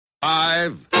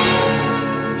5,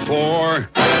 4,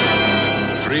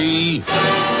 3,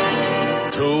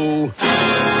 2,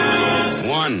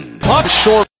 1. Puck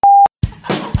short.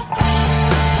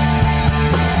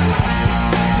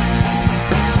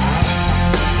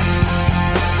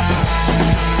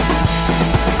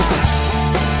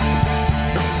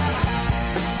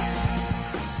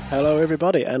 Hello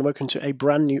everybody and welcome to a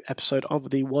brand new episode of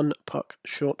the One Puck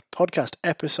Short podcast,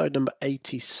 episode number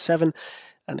 87.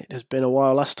 And it has been a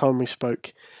while. Last time we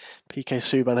spoke, PK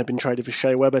Subban had been traded for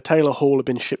Shea Weber, Taylor Hall had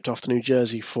been shipped off to New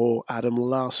Jersey for Adam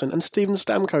Larson, and Steven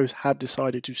Stamkos had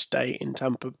decided to stay in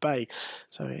Tampa Bay.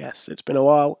 So yes, it's been a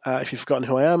while. If you've forgotten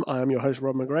who I am your host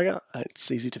Rob McGregor.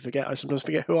 It's easy to forget. I sometimes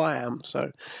forget who I am,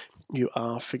 so you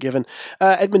are forgiven.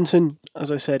 Edmonton,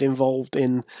 as I said, involved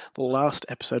in the last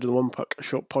episode of the One Puck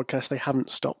Short podcast. They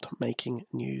haven't stopped making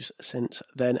news since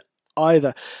then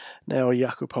either. Nail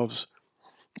Yakupov's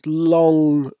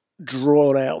long,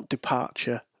 drawn-out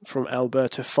departure from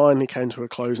Alberta finally came to a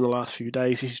close in the last few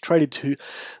days. He's traded to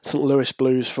St. Louis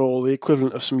Blues for the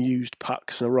equivalent of some used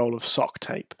pucks and a roll of sock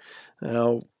tape.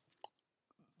 Now,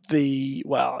 the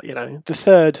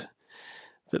third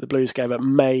that the Blues gave up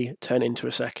may turn into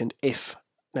a second if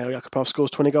Nail Yakupov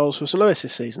scores 20 goals for St. Louis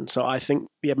this season. So I think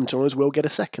the Edmonton Oilers will get a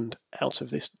second out of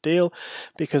this deal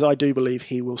because I do believe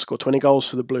he will score 20 goals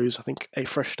for the Blues. I think a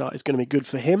fresh start is going to be good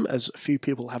for him, as a few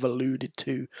people have alluded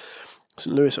to.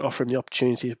 St. Louis offer him the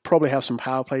opportunity to probably have some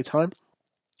power play time,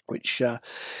 which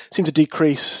seemed to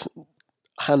decrease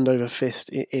hand over fist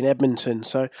in Edmonton.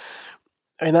 So,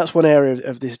 that's one area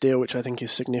of this deal which I think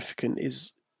is significant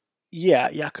is,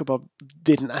 Yakupov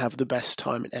didn't have the best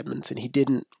time in Edmonton. He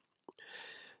didn't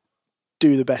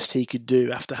do the best he could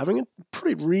do after having a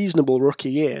pretty reasonable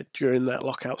rookie year during that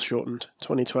lockout-shortened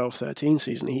 2012-13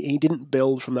 season. He didn't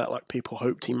build from that like people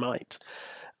hoped he might.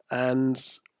 And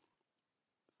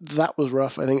that was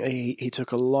rough. I think he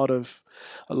took a lot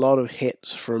of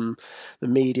hits from the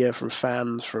media, from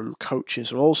fans, from coaches,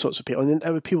 from all sorts of people. And then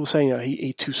there were people saying,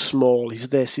 he's too small, he's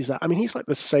this, he's that. I mean, he's like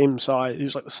the same size, he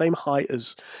was like the same height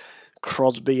as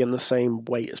Crosby and the same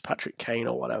weight as Patrick Kane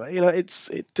or whatever. It's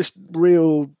just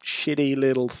real shitty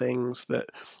little things that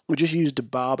were just used to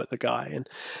barb at the guy. And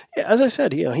as I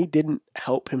said, he didn't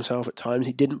help himself at times.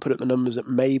 He didn't put up the numbers that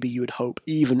maybe you would hope,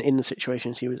 even in the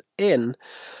situations he was in.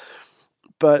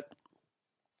 But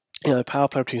the power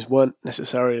play opportunities weren't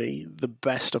necessarily the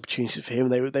best opportunities for him.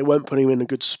 They weren't putting him in a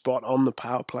good spot on the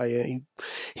power play.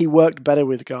 He worked better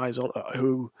with guys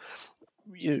who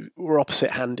were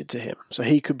opposite-handed to him. So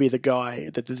he could be the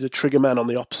guy, the trigger man on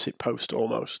the opposite post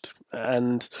almost.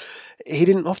 And he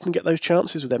didn't often get those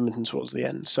chances with Edmonton towards the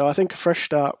end. So I think a fresh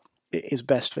start is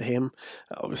best for him.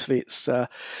 Obviously, it's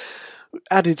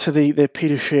added to the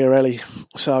Peter Chiarelli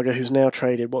saga, who's now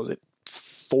traded,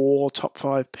 4 top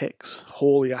 5 picks.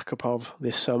 Hall, Yakupov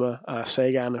this summer.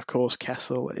 Sagan, of course,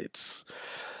 Kessel.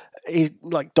 He's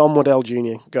like Don Waddell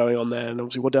Jr. going on there. And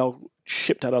obviously Waddell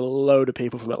shipped out a load of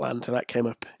people from Atlanta. That came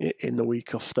up in the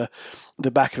week off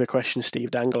the back of a question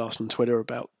Steve Dangle asked on Twitter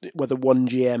about whether one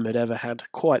GM had ever had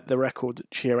quite the record that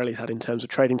Chiarelli's had in terms of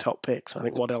trading top picks. I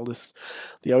think Waddell is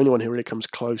the only one who really comes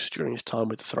close during his time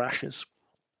with the Thrashers.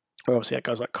 Obviously,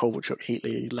 guys like Kovalchuk,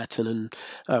 Heatley, Letton,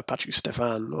 and Patrick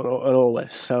Stefan, and all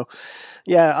this. So,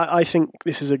 I think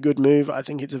this is a good move. I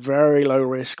think it's a very low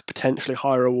risk, potentially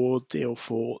high reward deal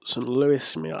for St.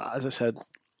 Louis. As I said,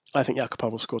 I think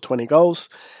Yakupov will score 20 goals,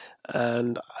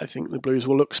 and I think the Blues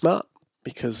will look smart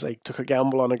because they took a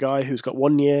gamble on a guy who's got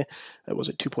 1 year.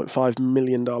 $2.5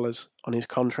 million on his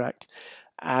contract,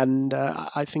 and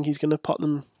I think he's going to pot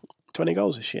them 20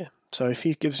 goals this year. So if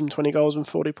he gives him 20 goals and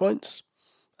 40 points,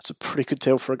 that's a pretty good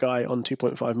deal for a guy on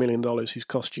 $2.5 million who's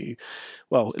cost you,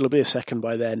 it'll be a second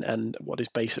by then, and what is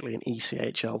basically an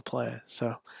ECHL player.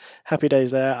 So happy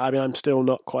days there. I'm still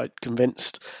not quite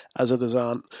convinced, as others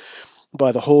aren't,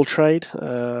 by the Hall trade.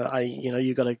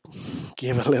 You got to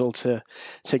give a little to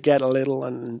get a little,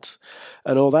 and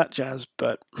all that jazz.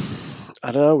 But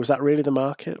I don't know. Was that really the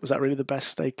market? Was that really the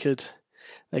best they could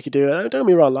do? Don't get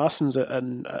me wrong. Larsson's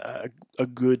a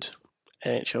good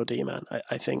NHL D man.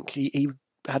 I think he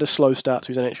had a slow start to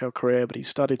his NHL career, but he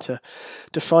started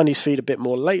to find his feet a bit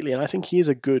more lately, and I think he is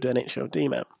a good NHL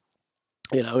D-man.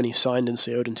 And he's signed and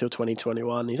sealed until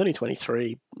 2021. He's only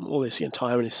 23, all this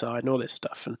time on his side and all this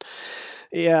stuff. And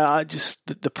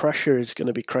the pressure is going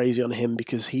to be crazy on him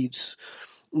because he's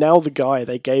now the guy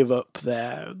they gave up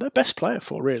their best player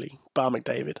for, really, bar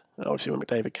McDavid. And obviously, when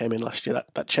McDavid came in last year,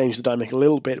 that changed the dynamic a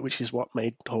little bit, which is what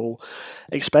made Hall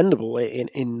expendable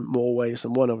in more ways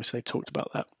than one. Obviously, they talked about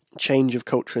that change of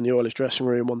culture in the Oilers dressing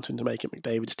room, wanting to make it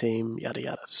McDavid's team, yada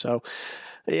yada. So,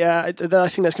 I think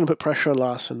that's going to put pressure on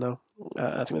Larson, though.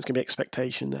 I think there's going to be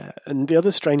expectation there. And the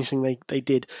other strange thing they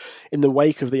did in the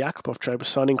wake of the Yakupov trade was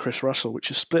signing Chris Russell, which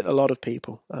has split a lot of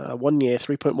people. 1 year,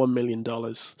 $3.1 million.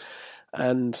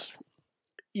 And,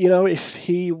 if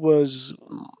he was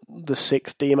the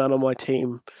sixth D-man on my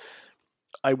team,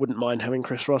 I wouldn't mind having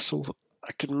Chris Russell.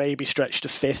 I could maybe stretch to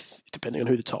fifth, depending on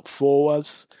who the top four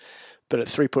was. But at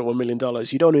 $3.1 million,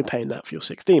 you don't want to be paying that for your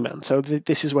sixth D-man. So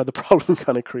this is where the problem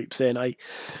kind of creeps in. There's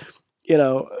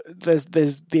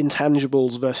the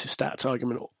intangibles versus stats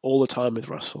argument all the time with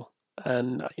Russell.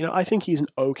 And, I think he's an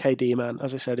okay D-man.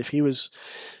 As I said, if he was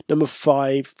number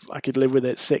 5, I could live with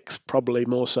it. 6, probably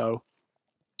more so.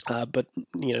 But,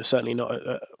 certainly not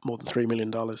more than $3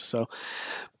 million. So,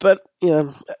 but,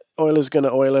 Oiler's going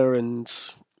to Oiler, and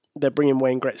they're bringing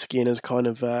Wayne Gretzky in as kind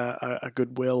of a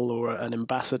goodwill or an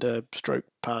ambassador, stroke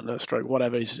partner, stroke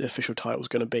whatever his official title is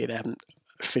going to be. They haven't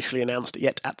officially announced it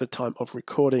yet at the time of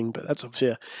recording, but that's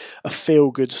obviously a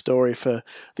feel-good story for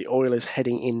the Oilers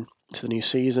heading into the new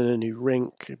season, a new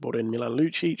rink. They brought in Milan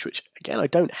Lucic, which, again, I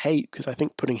don't hate, because I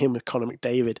think putting him with Connor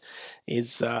McDavid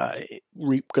is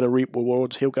going to reap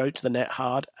rewards. He'll go to the net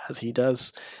hard, as he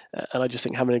does, and I just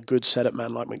think having a good setup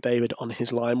man like McDavid on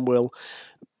his line will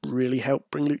really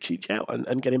help bring Lucic out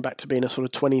and get him back to being a sort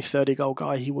of 20, 30 goal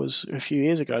guy he was a few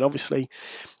years ago. And obviously,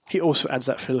 he also adds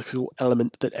that physical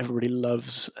element that everybody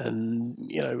loves and,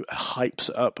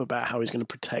 hypes up about how he's going to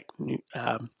protect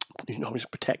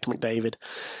McDavid.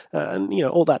 And,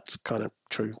 all that's kind of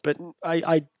true. But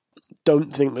I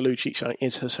don't think the Lucic signing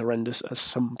is as horrendous as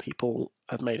some people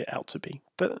have made it out to be.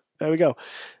 But there we go.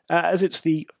 As it's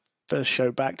the first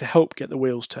show back, to help get the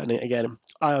wheels turning again,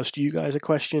 I asked you guys a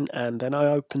question, and then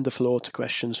I opened the floor to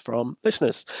questions from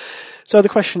listeners. So the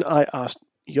question I asked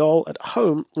y'all at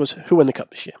home was, who won the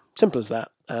cup this year? Simple as that.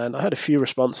 And I had a few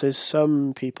responses.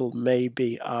 Some people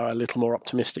maybe are a little more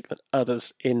optimistic than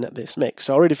others in this mix.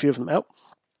 So I'll read a few of them out.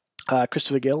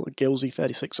 Christopher Gill,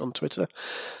 Gillsy36 on Twitter.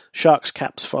 Sharks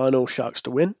Caps final, Sharks to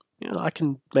win. I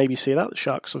can maybe see that. The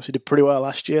Sharks obviously did pretty well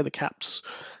last year. The Caps,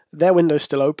 their window's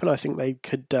still open. I think they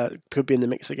could be in the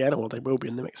mix again, or they will be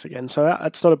in the mix again. So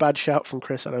that's not a bad shout from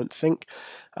Chris, I don't think.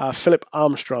 Philip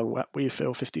Armstrong, what we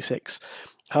feel 56.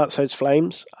 Heart says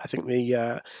Flames. I think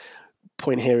the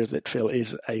point here is that Phil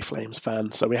is a Flames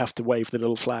fan, so we have to wave the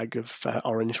little flag of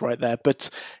orange right there. But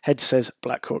Head says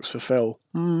Blackhawks for Phil.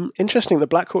 Interesting. The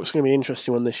Blackhawks are going to be an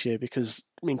interesting one this year, because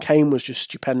Kane was just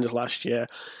stupendous last year.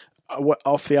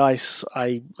 Off the ice,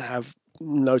 I have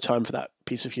no time for that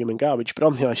piece of human garbage, but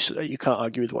on the ice, you can't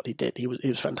argue with what he did. He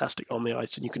was fantastic on the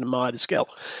ice, and you can admire the skill.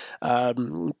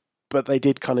 But they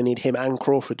did kind of need him and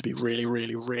Crawford to be really,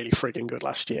 really, really frigging good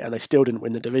last year, and they still didn't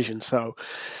win the division. So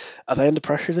are they under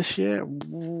pressure this year?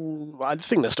 I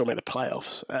think they'll still make the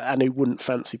playoffs, and they wouldn't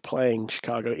fancy playing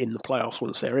Chicago in the playoffs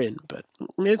once they're in. But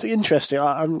it's interesting.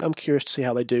 I'm curious to see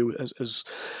how they do as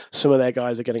some of their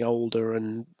guys are getting older,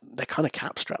 and they're kind of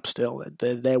cap-strapped still.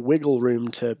 Their wiggle room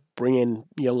to bring in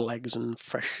young legs and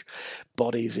fresh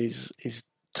bodies is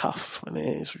tough. I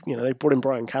mean, they brought in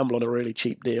Brian Campbell on a really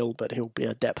cheap deal, but he'll be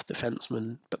a depth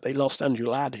defenseman. But they lost Andrew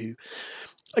Ladd, who,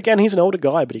 again, he's an older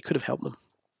guy, but he could have helped them.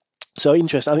 So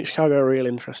interesting. I think Chicago are a real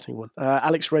interesting one.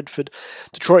 Alex Redford,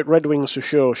 Detroit Red Wings for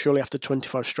sure. Surely after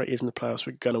 25 straight years in the playoffs,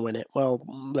 we're going to win it. Well,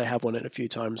 they have won it a few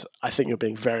times. I think you're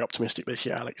being very optimistic this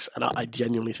year, Alex, and I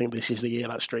genuinely think this is the year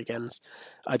that streak ends.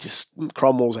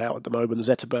 Cromwell's out at the moment.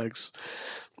 Zetterberg's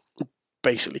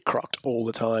basically crocked all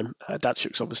the time.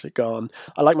 Datsyuk's obviously gone.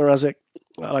 I like Mrazek.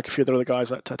 I like a few of the other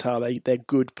guys like Tatar. They're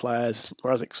good players.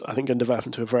 Mrazek's, I think, going to develop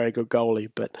into a very good goalie,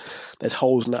 but there's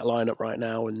holes in that lineup right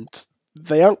now, and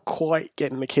they aren't quite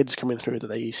getting the kids coming through that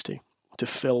they used to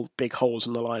fill big holes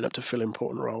in the lineup, to fill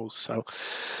important roles. So,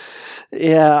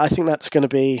 yeah, I think that's going to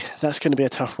be a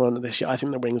tough one this year. I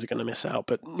think the Wings are going to miss out,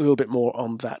 but a little bit more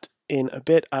on that in a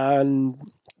bit.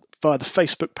 And via the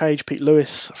Facebook page, Pete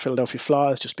Lewis, Philadelphia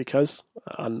Flyers, just because.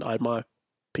 And I admire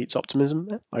Pete's optimism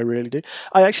there. I really do.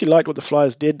 I actually liked what the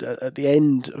Flyers did at the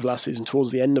end of last season,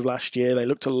 towards the end of last year. They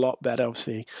looked a lot better,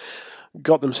 obviously.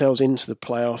 Got themselves into the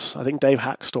playoffs. I think Dave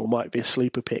Hackstall might be a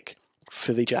sleeper pick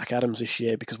for the Jack Adams this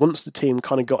year, because once the team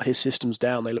kind of got his systems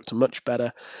down, they looked much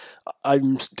better.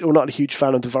 I'm still not a huge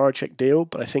fan of the Voracek deal,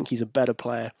 but I think he's a better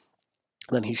player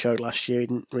than he showed last year. He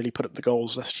didn't really put up the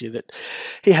goals last year that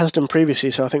he has done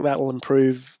previously, so I think that will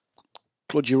improve.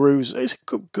 Claude Giroux is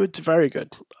good to very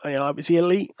good. Is he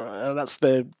elite? That's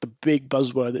the big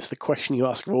buzzword. That's the question you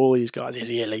ask of all these guys. Is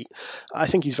he elite? I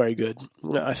think he's very good.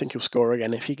 I think he'll score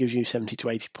again. If he gives you 70 to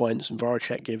 80 points and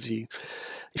Voracek gives you...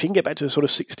 If he can get back to a sort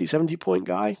of 60, 70 point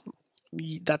guy,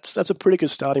 that's a pretty good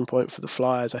starting point for the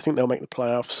Flyers. I think they'll make the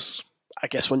playoffs. I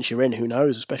guess once you're in, who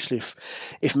knows? Especially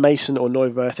if Mason or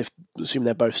Neuwirth, assume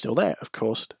they're both still there, of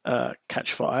course,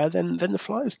 catch fire, then the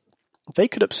Flyers, they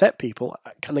could upset people.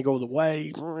 Can they go all the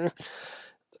way?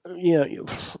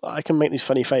 I can make these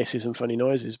funny faces and funny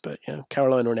noises, but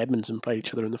Carolina and Edmonton played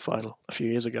each other in the final a few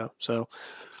years ago. So,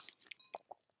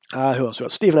 who else? We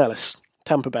got Stephen Ellis,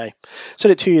 Tampa Bay.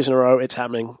 Said it 2 years in a row. It's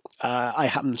happening. I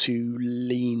happen to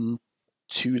lean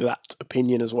to that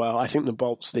opinion as well. I think the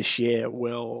Bolts this year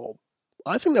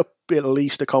I think they'll be at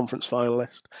least a conference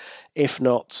finalist, if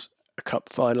not a cup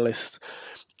finalist.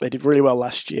 They did really well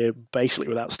last year, basically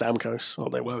without Stamkos. Well,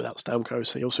 they were without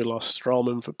Stamkos. They also lost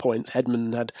Stroman for points.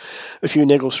 Hedman had a few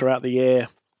niggles throughout the year.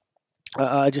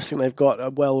 I just think they've got a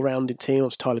well-rounded team.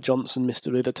 It's Tyler Johnson missed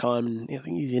a bit of time, and I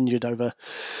think he's injured over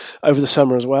the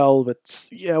summer as well. But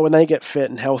when they get fit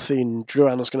and healthy, and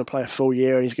Drouin's going to play a full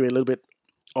year, and he's going to be a little bit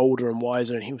older and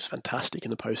wiser, and he was fantastic in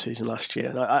the postseason last year.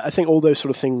 And I think all those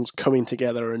sort of things coming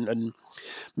together and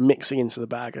mixing into the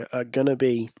bag are going to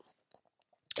be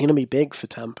big for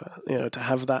Tampa. To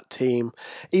have that team,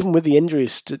 even with the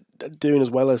injuries, doing as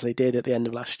well as they did at the end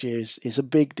of last year is a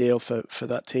big deal for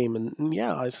that team. And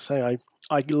as I say,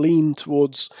 I lean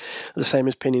towards the same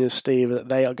opinion as Steve, that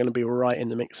they are going to be right in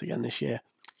the mix again this year.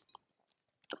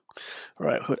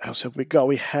 Right, what else have we got?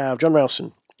 We have John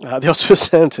Ralston. The Ottawa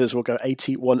Senators will go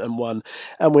 81-1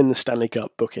 and win the Stanley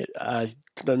Cup. Book it. I'm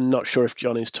not sure if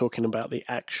John is talking about the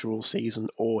actual season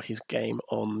or his game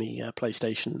on the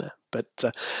PlayStation there.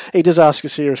 But he does ask a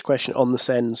serious question on the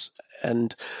Sens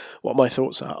and what my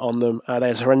thoughts are on them. They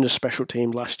had a horrendous special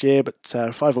team last year, but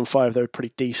 5-on-5 they were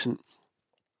pretty decent.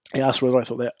 He asked whether I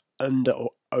thought they under or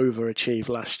overachieved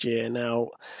last year. Now,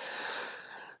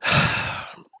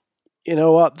 you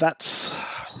know what?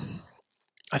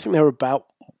 I think they were about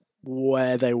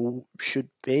where they should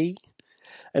be.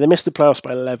 And they missed the playoffs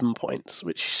by 11 points,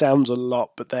 which sounds a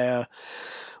lot, but they're,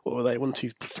 what were they, 1,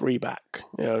 2, 3 back.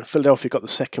 Philadelphia got the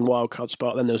second wildcard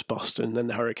spot, then there's Boston, then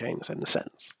the Hurricanes, then the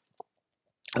Sens.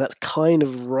 And that's kind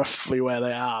of roughly where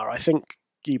they are. I think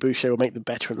Guy Boucher will make them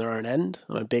better in their own end.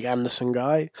 I'm a big Anderson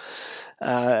guy.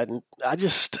 And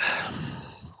that's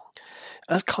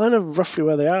kind of roughly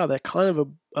where they are. They're kind of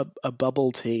a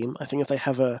bubble team. I think if they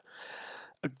have a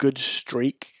good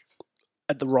streak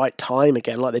at the right time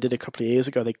again, like they did a couple of years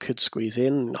ago, they could squeeze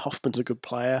in. Hoffman's a good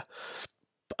player.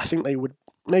 But I think they would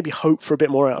maybe hope for a bit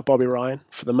more out of Bobby Ryan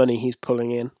for the money he's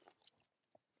pulling in.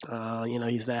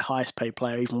 He's their highest paid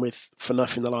player, even with for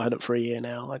nothing the lineup for a year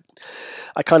now.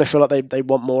 I kind of feel like they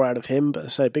want more out of him. But I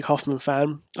say, big Hoffman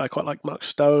fan. I quite like Mark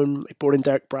Stone. They brought in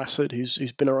Derek Brassard, who's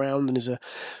been around and is a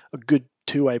good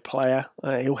two-way player.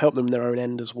 He'll help them in their own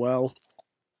end as well.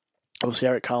 Obviously,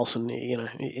 Erik Karlsson,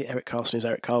 Erik Karlsson is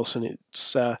Erik Karlsson.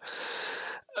 It's a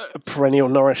perennial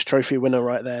Norris Trophy winner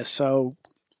right there. So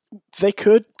they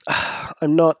could.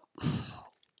 I'm not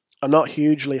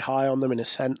hugely high on them in a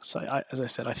sense. As I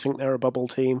said, I think they're a bubble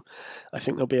team. I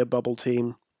think they'll be a bubble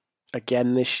team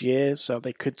again this year, so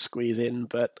they could squeeze in.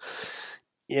 But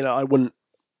I wouldn't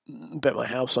bet my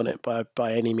house on it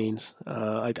by any means.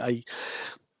 I'm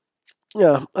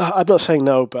not saying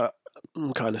no, but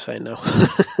I'm kind of saying no.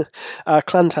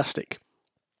 Clantastic.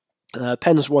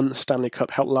 Pens won the Stanley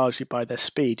Cup helped largely by their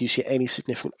speed. Do you see any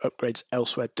significant upgrades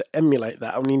elsewhere to emulate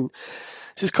that? I mean,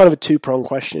 this is kind of a two-pronged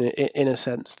question in a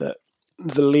sense that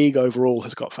the league overall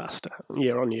has got faster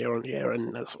year on year on year,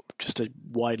 and that's just a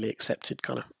widely accepted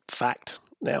kind of fact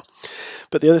now.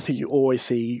 But the other thing you always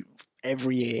see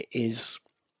every year is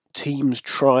teams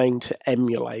trying to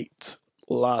emulate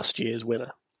last year's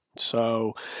winner.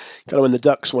 So, kind of when the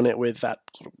Ducks won it with that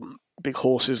big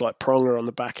horses like Pronger on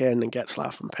the back end and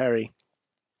Getzlaf and Perry,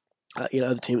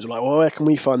 other teams are like, well, where can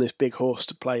we find this big horse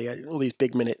to play all these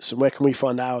big minutes? And where can we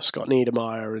find our Scott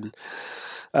Niedermayer and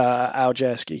our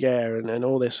Jerzy Giger and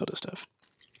all this sort of stuff?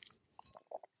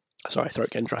 Sorry,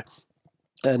 throat getting dry.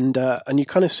 And you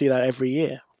kind of see that every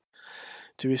year.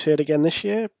 Do we see it again this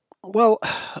year? Well,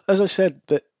 as I said,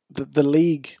 the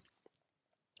league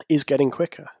is getting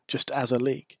quicker, just as a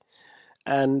league.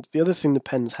 And the other thing the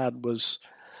Pens had was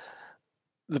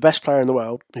the best player in the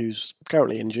world, who's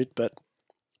currently injured, but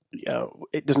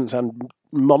it doesn't sound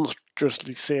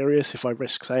monstrously serious if I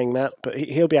risk saying that, but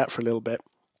he'll be out for a little bit.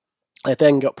 They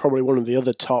then got probably one of the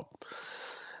other top,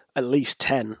 at least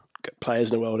 10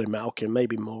 players in the world in Malkin,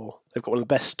 maybe more. They've got one of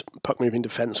the best puck-moving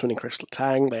defensemen in Chris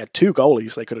Letang. They had 2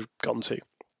 goalies they could have gone to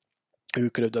who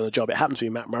could have done the job. It happens to be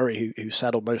Matt Murray who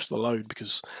saddled most of the load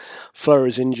because Fleur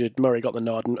is injured. Murray got the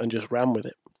nod and just ran with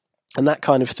it. And that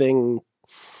kind of thing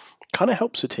kind of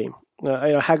helps the team.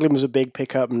 Hagelin was a big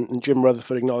pickup, and Jim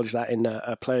Rutherford acknowledged that in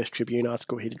a Players Tribune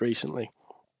article he did recently.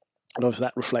 And obviously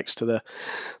that reflects to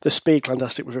the speed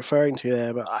Clantastic was referring to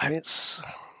there. But it's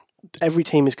every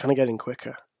team is kind of getting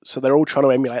quicker. So they're all trying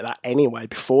to emulate that anyway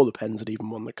before the Pens had even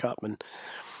won the Cup. And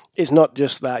it's not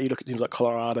just that. You look at teams like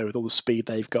Colorado with all the speed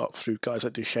they've got through guys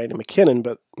like Duchesne and McKinnon,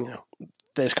 but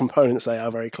there's components they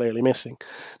are very clearly missing.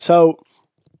 So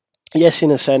yes,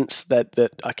 in a sense that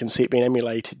I can see it being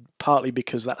emulated, partly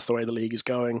because that's the way the league is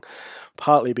going,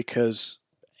 partly because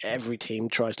every team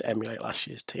tries to emulate last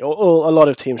year's team, or a lot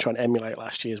of teams try and emulate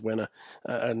last year's winner,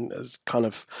 and as kind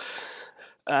of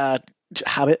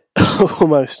habit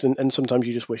almost. And sometimes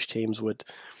you just wish teams would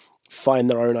find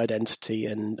their own identity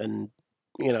and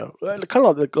kind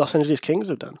of like the Los Angeles Kings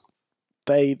have done.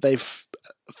 They've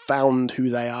found who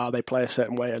they are. They play a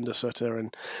certain way under Sutter,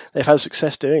 and they've had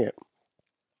success doing it.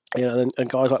 And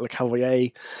guys like Le Cavalier,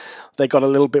 they got a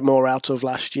little bit more out of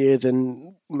last year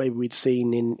than maybe we'd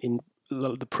seen in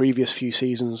the previous few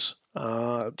seasons,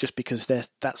 just because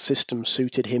that system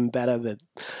suited him better. That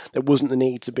there wasn't the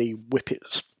need to be whip it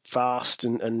fast,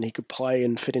 and he could play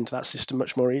and fit into that system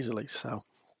much more easily. So.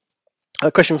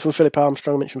 A question from Philip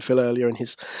Armstrong. I mentioned Phil earlier in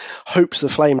his hopes the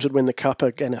Flames would win the Cup.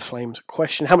 Again, a Flames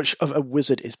question. How much of a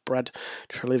wizard is Brad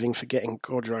Treliving for getting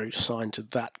Gaudreau signed to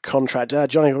that contract?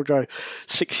 Johnny Gaudreau,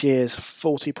 6 years,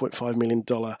 $40.5 million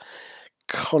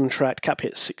contract. Cap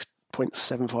hit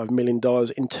 $6.75 million.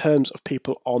 In terms of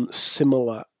people on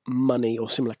similar money or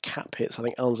similar cap hits, I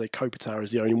think Anze Kopitar is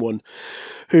the only one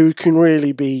who can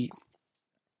really be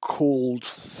called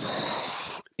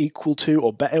equal to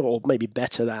or better, or maybe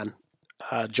better than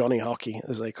Johnny Hockey,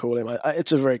 as they call him.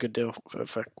 It's a very good deal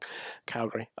for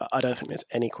Calgary. I don't think there's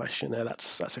any question there.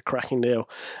 That's a cracking deal.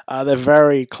 They're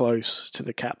very close to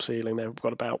the cap ceiling. They've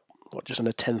got about just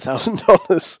under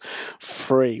 $10,000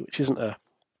 free, which isn't a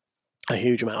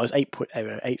huge amount. It was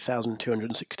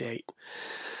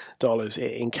 $8,268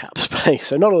 in cap space,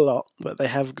 so not a lot. But they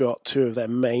have got two of their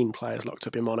main players locked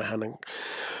up in Monahan and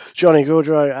Johnny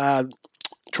Gaudreau.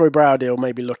 Troy Brower deal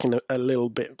may be looking a little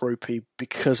bit ropey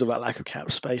because of that lack of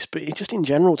cap space, but just in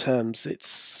general terms,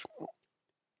 it's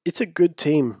a good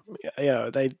team.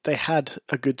 They had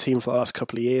a good team for the last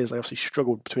couple of years. They obviously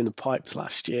struggled between the pipes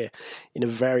last year in a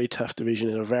very tough division,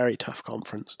 in a very tough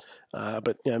conference.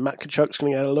 But Matt Tkachuk's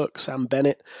going to get a look. Sam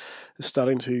Bennett is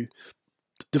starting to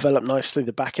develop nicely.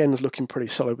 The back end's looking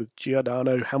pretty solid with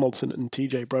Giordano, Hamilton, and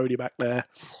TJ Brody back there.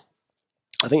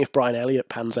 I think if Brian Elliott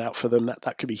pans out for them,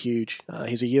 that could be huge.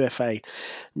 He's a UFA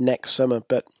next summer,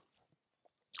 but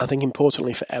I think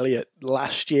importantly for Elliott,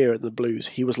 last year at the Blues,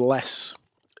 he was less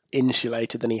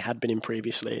insulated than he had been in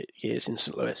previous years in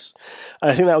St. Louis.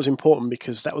 And I think that was important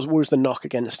because that was always the knock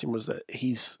against him, was that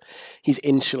he's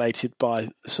insulated by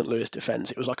the St. Louis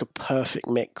defense. It was like a perfect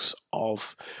mix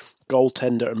of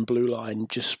goaltender and blue line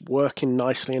just working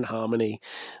nicely in harmony.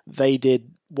 They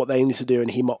did what they needed to do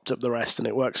and he mopped up the rest, and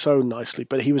it worked so nicely.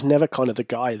 But he was never kind of the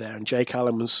guy there, and Jake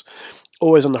Allen was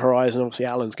always on the horizon. Obviously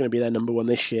Allen's going to be their number one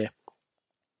this year,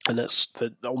 and that's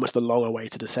almost the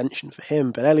long-awaited ascension for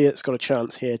him. But Elliott's got a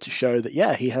chance here to show that,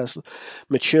 he has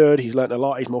matured, he's learnt a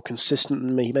lot, he's more consistent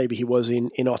than maybe he was in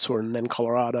Ottawa and then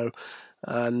Colorado.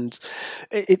 And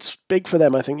it's big for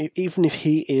them, I think. Even if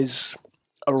he is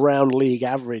around league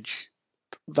average,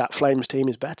 that Flames team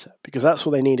is better, because that's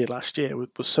what they needed last year,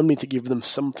 was somebody to give them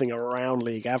something around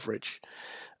league average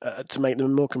to make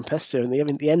them more competitive. And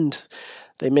in the end,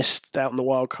 they missed out on the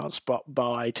wildcard spot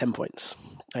by 10 points.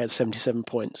 They had 77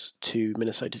 points to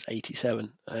Minnesota's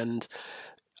 87. And,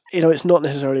 it's not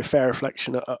necessarily a fair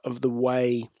reflection of the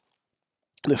way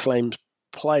the Flames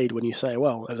played when you say,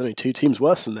 well, there's only two teams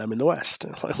worse than them in the West.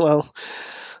 Like, well,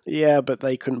 yeah, but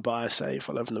they couldn't buy a save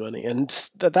for love of the money. And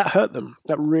that hurt them.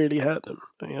 That really hurt them.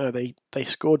 They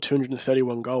scored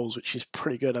 231 goals, which is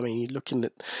pretty good. I mean, you're looking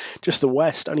at just the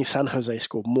West, only San Jose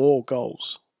scored more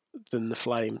goals than the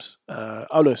Flames.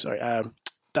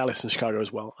 Dallas and Chicago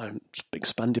as well. I haven't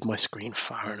expanded my screen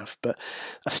far enough, but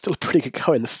that's still a pretty good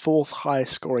going. The fourth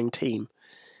highest scoring team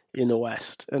in the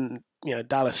West. And,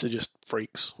 Dallas are just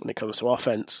freaks when it comes to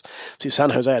offense. See, San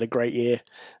Jose had a great year,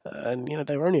 and,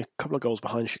 they were only a couple of goals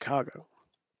behind Chicago.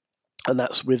 And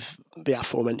that's with the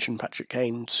aforementioned Patrick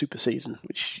Kane super season,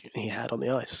 which he had on the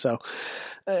ice. So,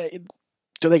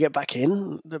 do they get back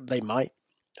in? They might.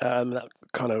 That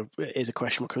kind of is a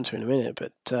question we'll come to in a minute.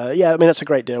 But that's a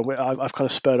great deal. I've kind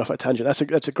of spurred off a tangent.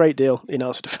 That's a great deal in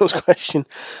answer to Phil's question.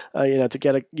 To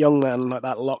get a young man like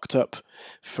that locked up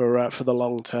for the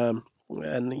long term.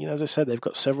 And, as I said, they've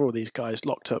got several of these guys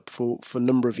locked up for a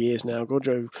number of years now.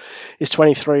 Gaudreau is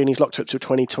 23 and he's locked up to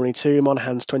 2022.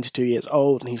 Monahan's 22 years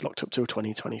old and he's locked up to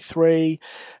 2023.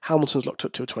 Hamilton's locked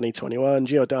up to 2021.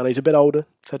 Giordano's a bit older,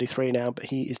 33 now, but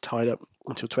he is tied up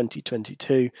until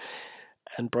 2022.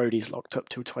 and Brody's locked up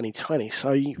till 2020.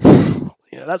 So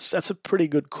that's a pretty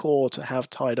good core to have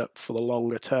tied up for the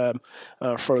longer term.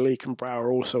 Frolik and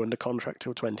Brower also under contract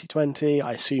till 2020.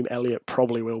 I assume Elliott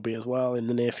probably will be as well in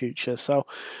the near future. So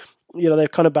they're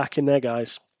kind of backing their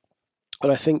guys.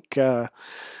 And I think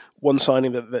one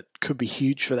signing that could be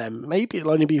huge for them, maybe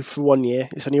it'll only be for 1 year.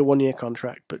 It's only a 1 year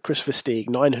contract, but Chris Versteeg,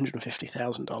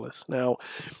 $950,000. Now,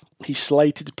 he's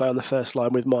slated to play on the first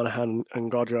line with Monahan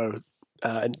and Gaudreau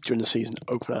during the season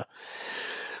opener.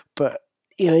 But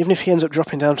even if he ends up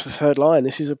dropping down to the third line,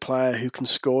 this is a player who can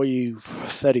score you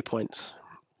 30 points.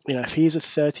 If he's a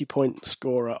 30-point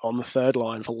scorer on the third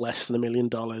line for less than $1 million,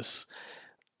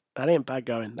 that ain't bad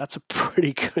going. That's a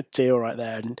pretty good deal right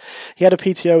there. And he had a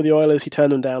PTO with the Oilers. He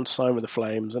turned them down to sign with the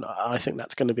Flames. And I think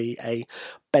that's going to be a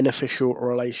beneficial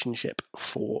relationship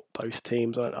for both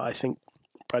teams. I think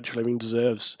Brad Treliving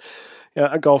deserves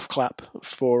a golf clap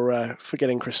for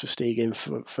getting Chris Versteeg in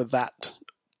for that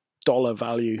dollar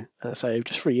value, say,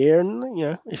 just for a year.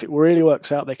 And, if it really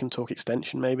works out, they can talk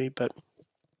extension maybe. But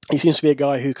he seems to be a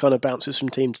guy who kind of bounces from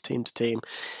team to team to team.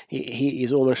 He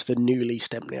is almost the new Lee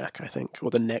Stempniak, I think, or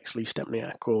the next Lee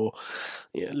Stempniak, or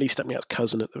Lee Stempniak's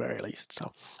cousin at the very least.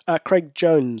 So, Craig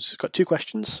Jones has got 2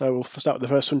 questions. So we'll start with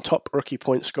the first one. Top rookie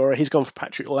point scorer. He's gone for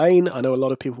Patrick Lane. I know a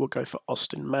lot of people will go for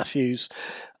Austin Matthews.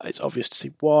 It's obvious to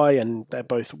see why, and they're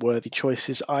both worthy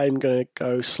choices. I'm going to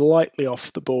go slightly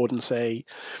off the board and say,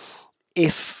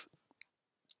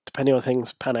 depending on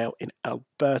things pan out in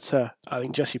Alberta, I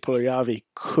think Jesse Puljujarvi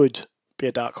could be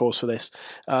a dark horse for this.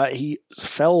 He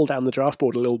fell down the draft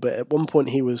board a little bit. At one point,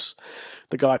 he was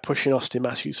the guy pushing Austin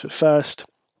Matthews for first.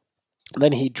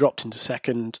 Then he dropped into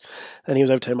second. Then he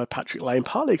was overtaken by Patrick Lane,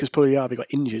 partly because Puljujarvi got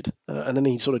injured. And then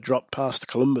he sort of dropped past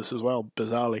Columbus as well,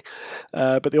 bizarrely.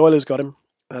 But the Oilers got him.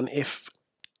 And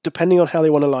depending on how they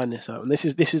want to line this up, and this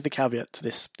is the caveat to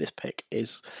this pick,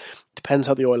 is depends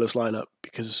how the Oilers line up,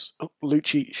 because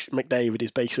Lucic McDavid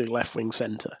is basically left wing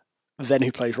centre. Then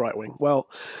who plays right wing? Well,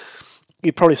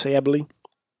 you'd probably say Eberle,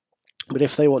 but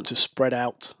if they want to spread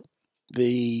out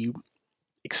the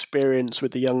experience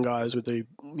with the young guys, with the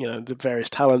the various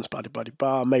talents,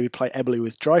 maybe play Eberle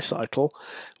with Draisaitl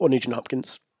or Nugent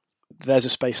Hopkins, there's a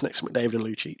space next to McDavid and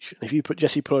Lucic. And if you put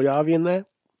Jesse Puljujarvi in there,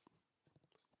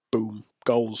 boom,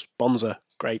 goals, bonza,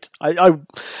 great.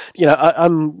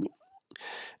 I'm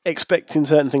expecting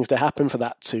certain things to happen for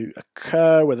that to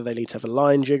occur, whether they need to have a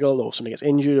line jiggle or somebody gets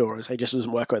injured, or as it just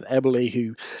doesn't work with Eberle,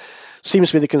 who seems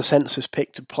to be the consensus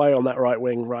pick to play on that right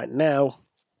wing right now.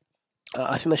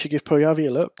 I think they should give Puljujarvi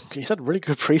a look. He's had a really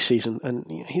good preseason, and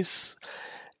he's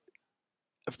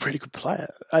a pretty good player.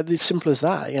 It's simple as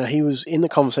that. He was in the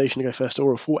conversation to go first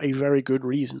overall for a very good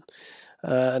reason.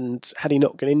 And had he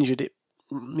not got injured,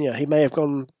 he may have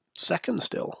gone second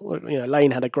still.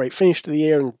 Lane had a great finish to the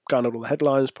year and garnered all the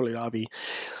headlines. Puljujarvi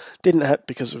didn't have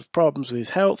because of problems with his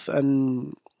health,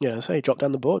 and so he dropped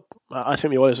down the board. I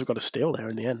think the Oilers have got a steal there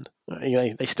in the end.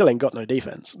 They still ain't got no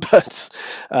defense, but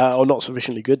or not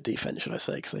sufficiently good defense, should I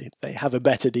say? Because they have a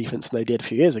better defense than they did a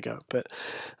few years ago. But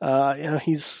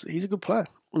he's a good player.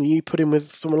 You put him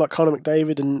with someone like Connor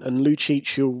McDavid and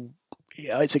Lucic, who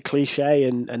it's a cliche,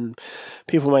 and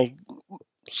people may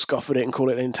scoff at it and call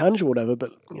it an intangible, whatever.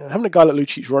 But having a guy like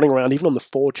Lucic running around, even on the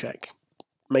forecheck,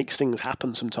 makes things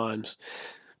happen sometimes.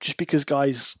 Just because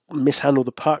guys mishandle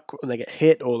the puck when they get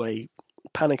hit, or they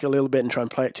panic a little bit and try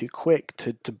and play it too quick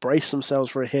to brace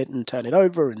themselves for a hit and turn it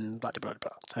over, and blah, blah,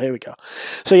 blah. So here we go.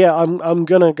 So yeah, I'm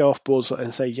going to go off board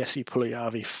and say Jesse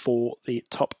Puljujarvi for the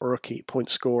top rookie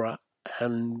point scorer,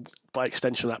 and by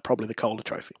extension of that, probably the Calder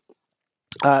Trophy.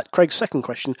 Craig's second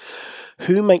question,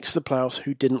 who makes the playoffs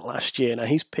who didn't last year? Now,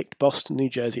 he's picked Boston, New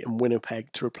Jersey and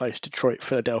Winnipeg to replace Detroit,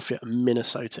 Philadelphia and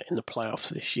Minnesota in the playoffs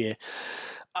this year.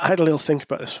 I had a little think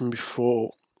about this one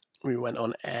before we went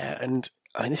on air, and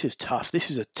this is tough.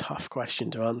 This is a tough question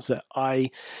to answer.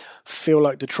 I feel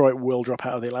like Detroit will drop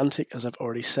out of the Atlantic, as I've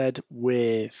already said,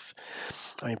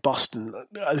 Boston.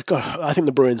 I think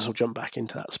the Bruins will jump back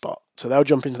into that spot. So they'll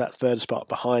jump into that third spot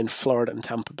behind Florida and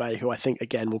Tampa Bay, who I think,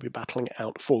 again, will be battling it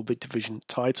out for the division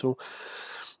title.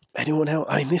 Anyone else?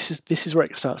 This is where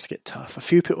it starts to get tough. A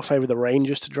few people favour the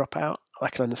Rangers to drop out. I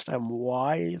can understand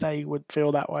why they would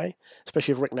feel that way,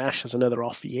 especially if Rick Nash has another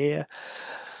off year.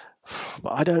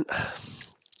 But I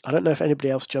don't know if anybody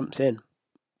else jumps in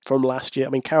from last year.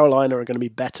 Carolina are going to be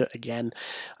better again.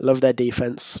 I love their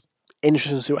defense.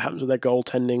 Interesting to see what happens with their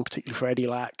goaltending, particularly for Eddie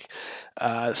Lack,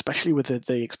 especially with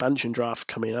the expansion draft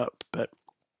coming up. But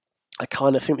I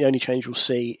kind of think the only change we'll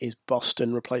see is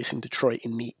Boston replacing Detroit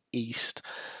in the East.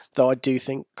 Though I do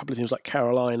think a couple of teams like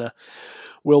Carolina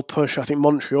will push. I think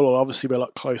Montreal will obviously be a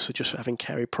lot closer just for having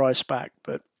Carey Price back.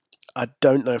 But I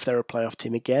don't know if they're a playoff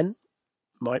team again.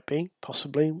 Might be,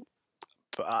 possibly.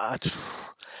 But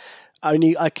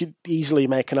I could easily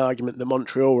make an argument that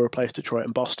Montreal will replace Detroit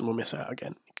and Boston will miss out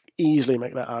again. Easily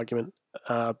make that argument.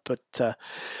 But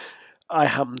I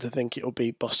happen to think it'll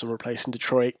be Boston replacing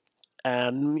Detroit.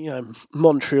 And,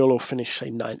 Montreal will finish, say,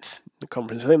 9th in the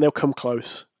conference. I think they'll come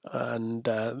close. And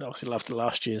obviously after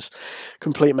last year's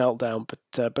complete meltdown.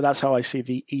 But that's how I see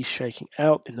the East shaking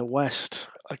out. In the West,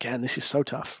 again, this is so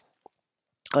tough.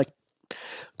 I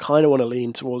kind of want to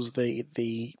lean towards the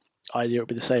idea it would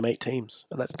be the same 8 teams.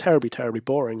 And that's terribly, terribly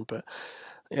boring. But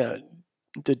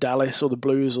do Dallas or the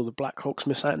Blues or the Blackhawks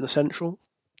miss out in the Central?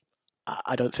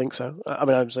 I don't think so. I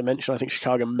mean, as I mentioned, I think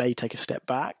Chicago may take a step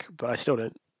back, but I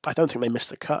don't think they missed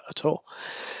the cut at all.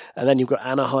 And then you've got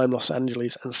Anaheim, Los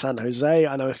Angeles, and San Jose.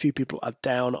 I know a few people are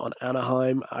down on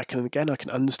Anaheim. I can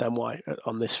understand why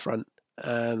on this front.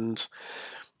 And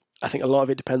I think a lot of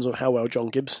it depends on how well John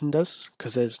Gibson does,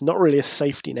 because there's not really a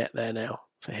safety net there now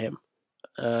for him.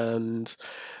 And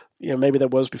maybe there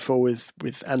was before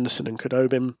with Anderson and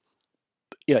Khudobin.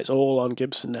 It's all on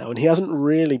Gibson now, and he hasn't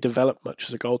really developed much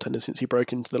as a goaltender since he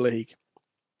broke into the league.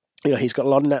 He's got a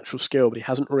lot of natural skill, but he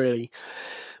hasn't really,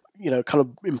 kind of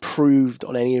improved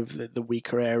on any of the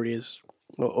weaker areas,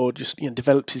 or just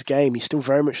developed his game. He's still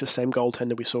very much the same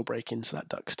goaltender we saw break into that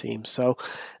Ducks team. So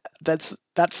that's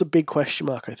a big question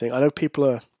mark, I think. I know people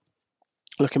are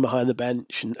looking behind the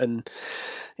bench, and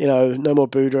no more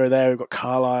Boudreau there. We've got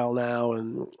Carlisle now,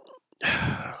 and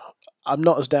I'm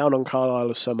not as down on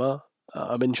Carlisle as some are.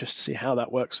 I'm interested to see how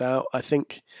that works out. I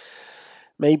think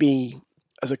maybe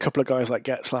as a couple of guys like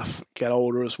Getzlaf get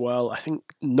older as well, I think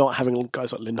not having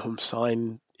guys like Lindholm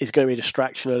sign is going to be a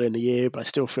distraction early in the year, but I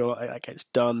still feel like that gets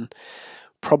done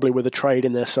probably with a trade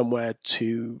in there somewhere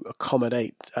to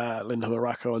accommodate Lindholm and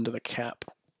Racco under the cap.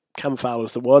 Cam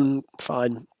Fowler's the one,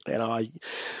 fine. I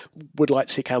would like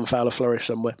to see Cam Fowler flourish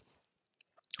somewhere.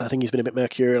 I think he's been a bit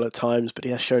mercurial at times, but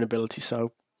he has shown ability,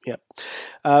 so yeah.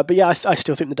 But yeah, I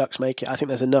still think the Ducks make it. I think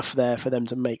there's enough there for them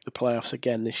to make the playoffs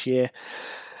again this year.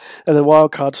 And the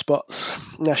wildcard spots,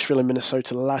 Nashville and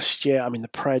Minnesota last year. I mean, the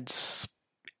Preds,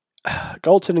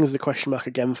 goaltending is the question mark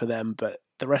again for them, but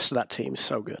the rest of that team is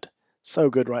so good. So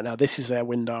good right now. This is their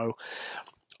window.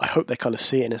 I hope they kind of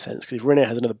see it in a sense, because if Rinne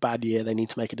has another bad year, they need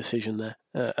to make a decision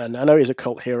there. And I know he's a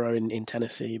cult hero in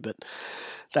Tennessee, but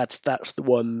that's the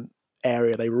one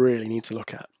area they really need to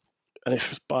look at. And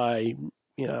if by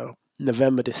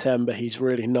November, December, he's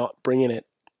really not bringing it,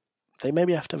 they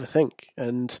maybe have to have a think.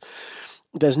 And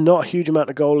there's not a huge amount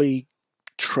of goalie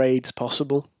trades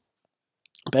possible.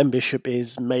 Ben Bishop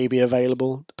is maybe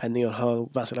available, depending on how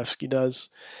Vasilevsky does.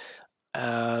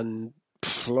 And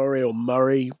Fleury or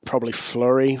Murray, probably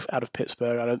Fleury out of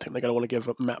Pittsburgh. I don't think they're going to want to give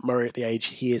up Matt Murray at the age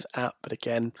he is at. But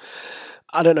again,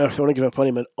 I don't know if they want to give up on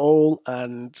him at all.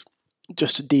 And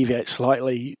just to deviate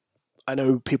slightly, I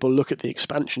know people look at the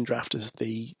expansion draft as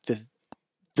the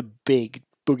big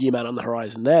boogeyman on the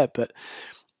horizon there, but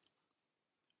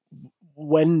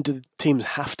when do teams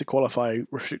have to qualify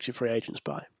restricted free agents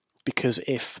by? Because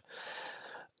if,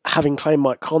 having claimed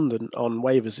Mike Condon on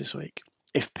waivers this week,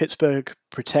 if Pittsburgh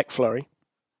protect Fleury,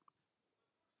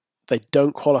 they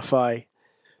don't qualify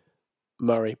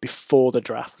Murray before the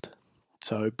draft.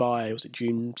 So by, was it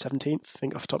June 17th, I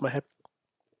think off the top of my head,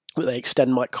 but they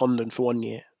extend Mike Condon for 1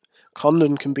 year.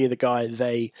 Condon can be the guy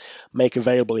they make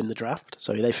available in the draft.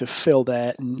 So they fulfill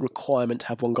their requirement to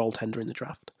have one goaltender in the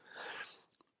draft.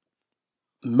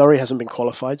 Murray hasn't been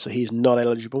qualified, so he's not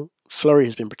eligible. Fleury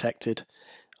has been protected,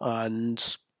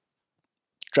 and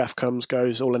draft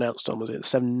goes all announced on, was it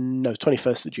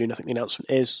 21st of June, I think the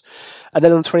announcement is. And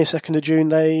then on the 22nd of June,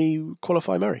 they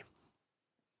qualify Murray.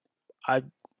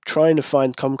 I'm trying to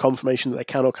find confirmation that they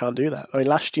can or can't do that. I mean,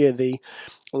 last year, the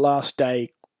last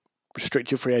day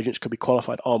restricted free agents could be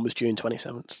qualified on was June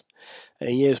 27th. And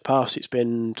in years past, it's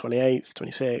been 28th,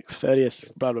 26th,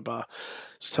 30th, blah, blah, blah.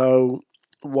 So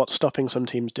what's stopping some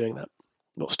teams doing that?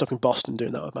 What's stopping Boston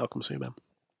doing that with Malcolm Subban?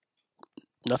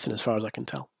 Nothing as far as I can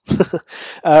tell.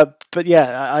 But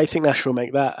yeah, I think Nashville will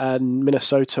make that. And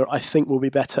Minnesota, I think, will be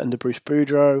better under Bruce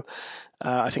Boudreau.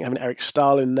 I think having Eric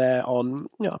Stahl in there on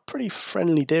a pretty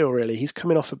friendly deal, really. He's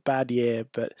coming off a bad year,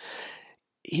 but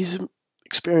he's an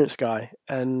experienced guy.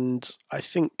 And I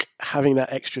think having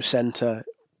that extra center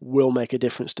will make a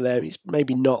difference to them. He's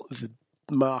maybe not the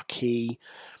marquee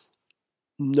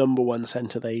number one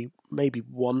center they maybe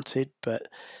wanted, but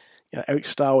Eric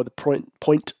Stahl with a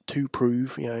point to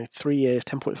prove. 3 years,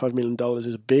 $10.5 million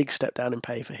is a big step down in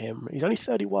pay for him. He's only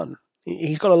 31.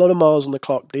 He's got a lot of miles on the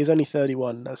clock, but he's only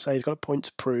 31. I say he's got a point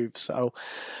to prove. So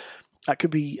that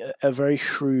could be a very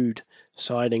shrewd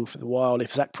signing for the Wild.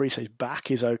 If Zach Parise's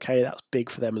back is okay, that's big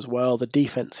for them as well. The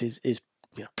defense is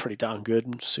pretty darn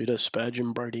good. Suda,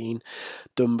 Spurgeon, Brodeen,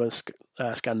 Dumba,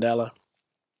 Scandella.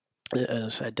 As I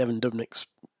said, Devin Dubnik's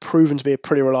proven to be a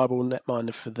pretty reliable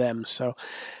netminder for them. So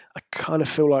I kind of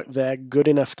feel like they're good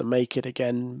enough to make it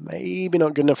again. Maybe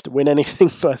not good enough to win anything,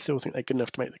 but I still think they're good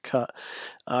enough to make the cut.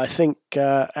 I think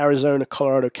Arizona,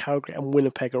 Colorado, Calgary, and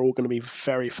Winnipeg are all going to be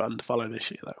very fun to follow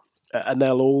this year, though. And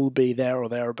they'll all be there or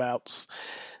thereabouts.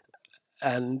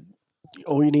 And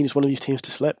all you need is one of these teams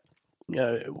to slip.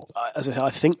 As I said, I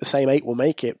think the same 8 will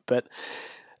make it, but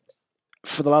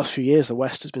for the last few years, the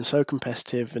West has been so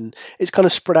competitive, and it's kind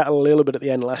of spread out a little bit at the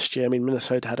end last year. I mean,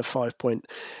 Minnesota had a 5-point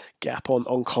gap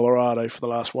on Colorado for the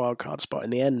last wildcard spot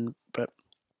in the end, but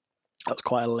that was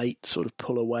quite a late sort of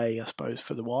pull away, I suppose,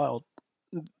 for the Wild.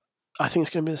 I think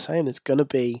it's going to be the same. There's going to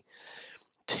be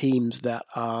teams that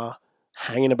are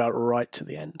hanging about right to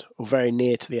the end, or very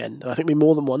near to the end. And I think there'll be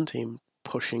more than one team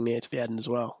pushing near to the end as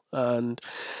well. And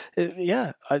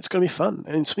it's going to be fun.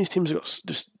 I mean, some of these teams have got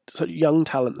just such young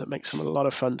talent that makes them a lot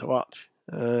of fun to watch.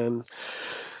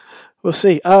 We'll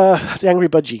see. The Angry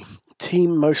Budgie.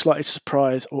 Team most likely to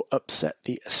surprise or upset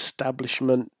the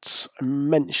establishment. I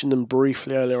mentioned them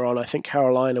briefly earlier on. I think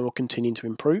Carolina will continue to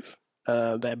improve.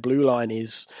 Their blue line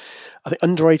is, I think,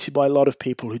 underrated by a lot of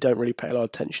people who don't really pay a lot of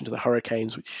attention to the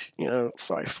Hurricanes, which,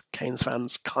 sorry for Canes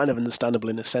fans, kind of understandable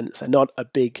in a sense. They're not a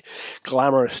big,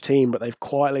 glamorous team, but they've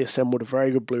quietly assembled a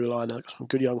very good blue line. They've got some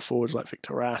good young forwards like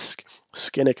Victor Rask.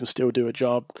 Skinner can still do a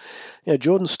job.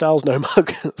 Jordan Stahl's no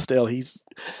mug still. He's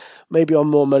maybe on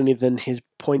more money than his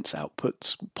points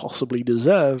outputs possibly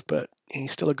deserve, but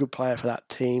he's still a good player for that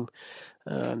team.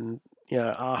 And,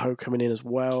 Aho coming in as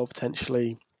well,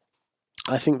 potentially.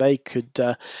 I think they could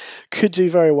do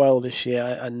very well this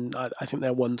year, and I think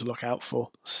they're one to look out for,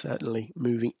 certainly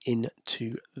moving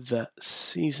into the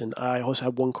season. I also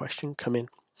had one question come in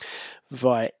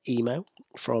via email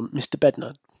from Mr.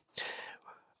 Bednard.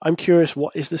 I'm curious,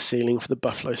 what is the ceiling for the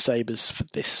Buffalo Sabres for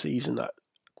this season?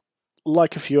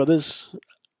 Like a few others,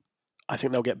 I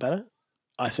think they'll get better.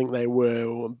 I think they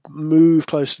will move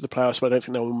close to the playoffs, but I don't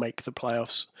think they will make the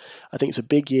playoffs. I think it's a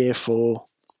big year for...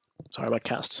 Sorry, my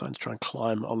cat's decided to try and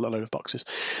climb on a load of boxes.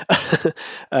 I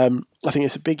think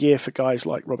it's a big year for guys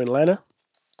like Robin Lehner,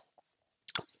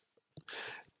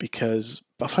 because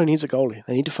Buffalo needs a goalie.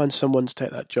 They need to find someone to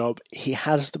take that job. He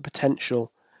has the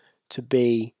potential to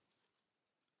be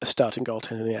a starting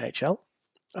goaltender in the NHL.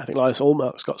 I think Linus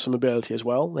Ullmark's got some ability as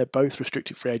well. They're both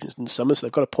restricted free agents in the summer, so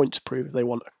they've got a point to prove if they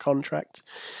want a contract.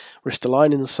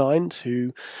 Ristolainen signed,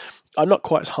 who I'm not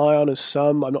quite as high on as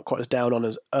some. I'm not quite as down on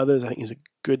as others. I think he's a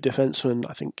good defenseman.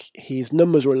 I think his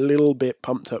numbers were a little bit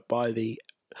pumped up by the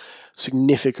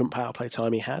significant power play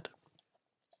time he had.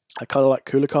 I kind of like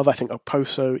Kulikov. I think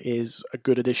Okposo is a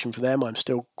good addition for them. I'm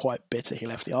still quite bitter he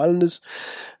left the Islanders.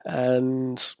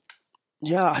 And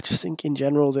yeah, I just think in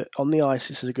general that on the ice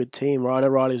this is a good team. Ryan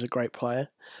O'Reilly is a great player.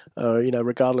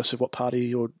 Regardless of what part of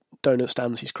your donut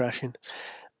stands he's crashing.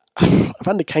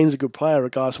 Evander Kane's a good player,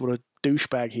 regardless of what a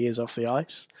douchebag he is off the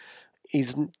ice.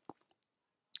 He's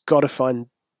got to find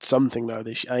something though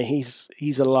this year. I mean,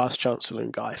 he's a last chance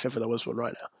saloon guy if ever there was one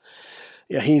right now.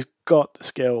 Yeah, he's got the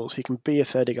skills. He can be a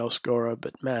 30-goal scorer,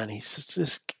 but man, it's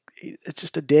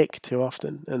just a dick too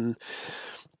often. And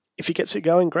if he gets it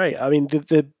going, great. I mean,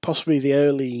 the possibly the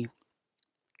early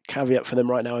caveat for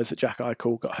them right now is that Jack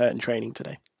Eichel got hurt in training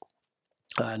today,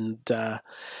 and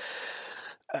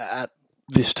at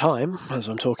this time, as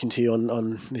I'm talking to you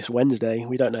on this Wednesday,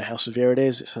 we don't know how severe it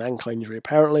is. It's an ankle injury,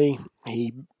 apparently.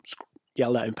 He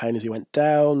yelled out in pain as he went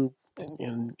down.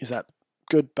 Is that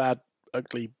good, bad,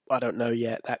 ugly? I don't know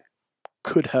yet. That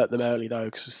could hurt them early, though,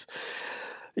 because,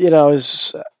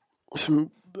 as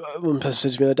one person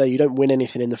said to me the other day, you don't win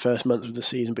anything in the first month of the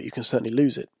season, but you can certainly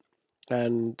lose it.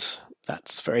 And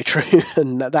that's very true.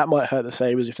 And that might hurt the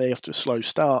Sabres if they have to a slow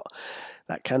start.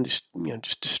 That can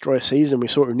just destroy a season. We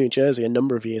saw it with New Jersey a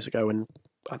number of years ago, and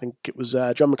I think it was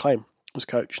John McClain was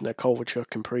coach, and they're Kovalchuk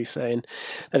and Parise, and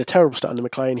they had a terrible start under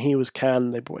McClain. He was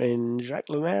canned. They brought in Jacques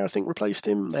Lemaire, I think, replaced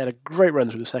him. They had a great run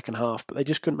through the second half, but they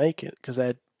just couldn't make it because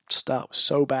their start was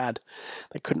so bad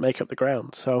they couldn't make up the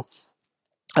ground. So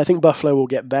I think Buffalo will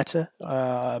get better.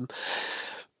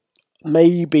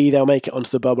 Maybe they'll make it onto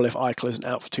the bubble if Eichel isn't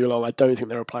out for too long. I don't think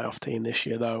they're a playoff team this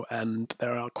year, though, and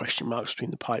there are question marks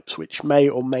between the pipes, which may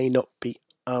or may not be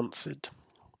answered.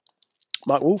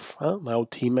 Mark Wolf, my old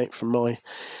teammate from my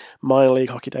minor league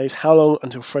hockey days. How long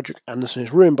until Frederik Andersen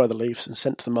is ruined by the Leafs and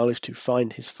sent to the Miles to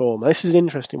find his form? This is an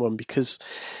interesting one because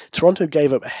Toronto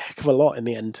gave up a heck of a lot in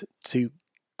the end to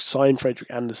sign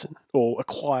Frederick Anderson, or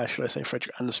acquire, should I say,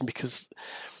 Frederick Anderson, because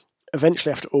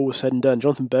eventually, after all was said and done,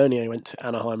 Jonathan Bernier went to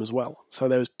Anaheim as well. So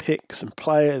there was picks and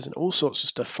players and all sorts of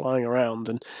stuff flying around,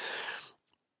 and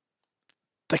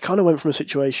they kind of went from a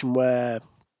situation where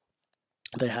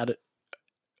they had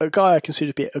a guy I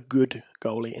consider to be a good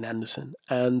goalie in Anderson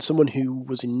and someone who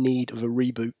was in need of a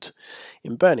reboot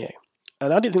in Bernier.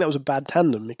 And I didn't think that was a bad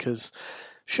tandem because,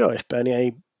 sure, if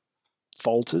Bernier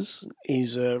falters,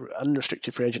 he's an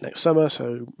unrestricted free agent next summer,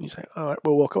 so you say, all right,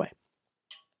 we'll walk away.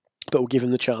 But we'll give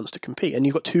him the chance to compete. And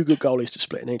you've got two good goalies to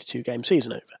split an 82-game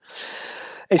season over.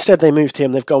 Instead, they moved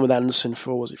him. They've gone with Anderson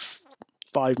for, was it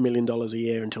 $5 million a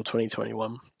year until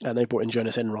 2021, and they brought in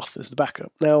Jonas Enroth as the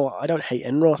backup. Now, I don't hate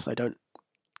Enroth. I don't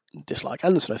dislike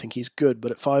Anderson. I think he's good,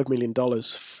 but at $5 million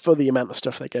for the amount of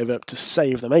stuff they gave up to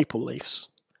save the Maple Leafs,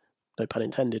 no pun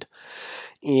intended,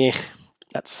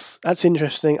 that's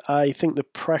interesting. I think the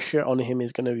pressure on him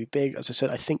is going to be big. As I said,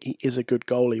 I think he is a good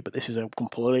goalie, but this is a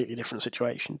completely different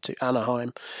situation to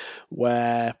Anaheim,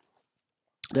 where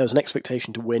there was an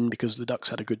expectation to win because the Ducks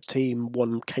had a good team,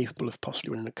 one capable of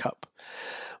possibly winning a cup.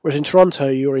 Whereas in Toronto,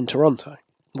 you're in Toronto,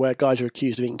 where guys are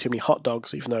accused of eating too many hot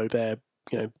dogs, even though they're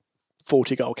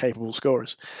 40-goal capable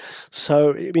scorers.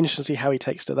 So it'd be interesting to see how he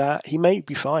takes to that. He may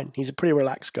be fine. He's a pretty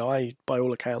relaxed guy by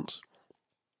all accounts.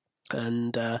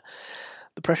 And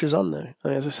the pressure's on, though. I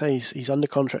mean, as I say, he's under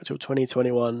contract till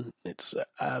 2021. It's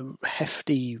a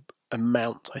hefty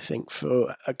amount, I think,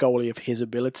 for a goalie of his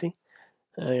ability.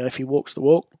 If he walks the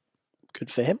walk,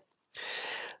 good for him.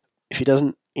 If he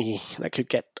doesn't, that could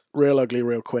get real ugly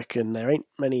real quick, and there ain't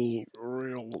many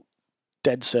real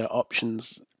dead cert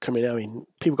options coming out. I mean,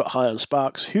 people got high on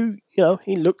Sparks, who,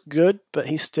 he looked good, but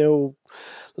he's still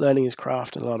learning his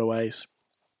craft in a lot of ways.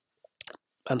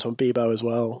 Anton Bibeau as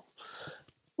well.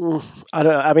 I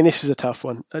don't know. I mean, this is a tough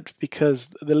one because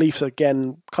the Leafs,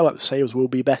 again, kind of like the Sabres, will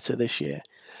be better this year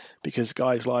because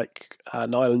guys like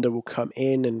Nylander will come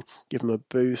in and give them a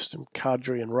boost, and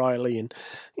Kadri and Riley and,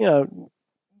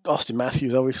 Austin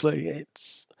Matthews, obviously.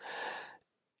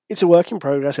 It's a work in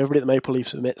progress. Everybody at the Maple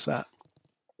Leafs admits that.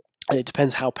 And it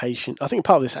depends how patient. I think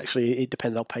part of this, actually, it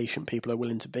depends how patient people are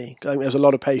willing to be. I think there was a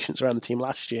lot of patience around the team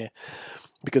last year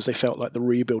because they felt like the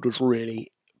rebuild was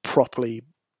really properly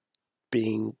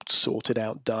being sorted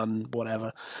out, done,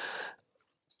 whatever.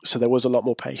 So there was a lot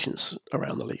more patience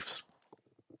around the Leafs.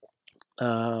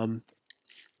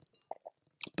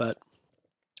 But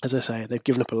as I say, they've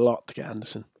given up a lot to get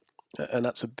Anderson, and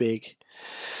that's a big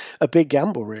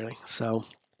gamble, really. So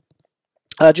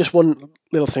just one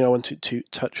little thing I wanted to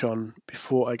touch on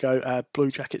before I go.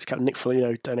 Blue Jackets captain Nick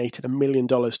Foligno donated $1 million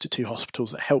to two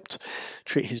hospitals that helped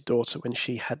treat his daughter when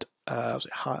she had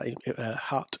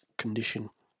heart condition.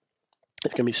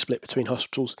 It's going to be split between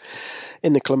hospitals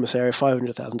in the Columbus area,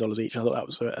 $500,000 each. I thought that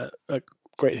was a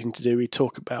great thing to do. We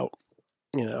talk about,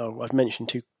 I've mentioned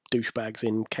two douchebags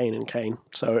in Kane and Kane,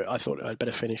 so I thought I'd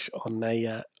better finish on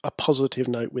a positive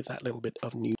note with that little bit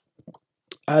of news.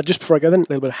 Just before I go then, a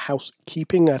little bit of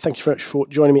housekeeping. Thank you very much for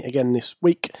joining me again this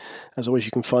week. As always,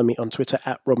 you can find me on Twitter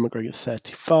at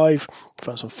RobMcGregor35. Find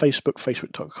us on Facebook,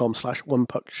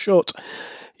 facebook.com/onepuckshort.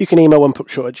 You can email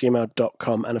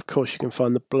onepuckshort@gmail.com, and of course you can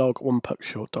find the blog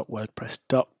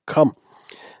onepuckshort.wordpress.com.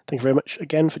 Thank you very much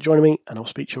again for joining me, and I'll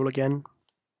speak to you all again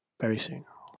very soon.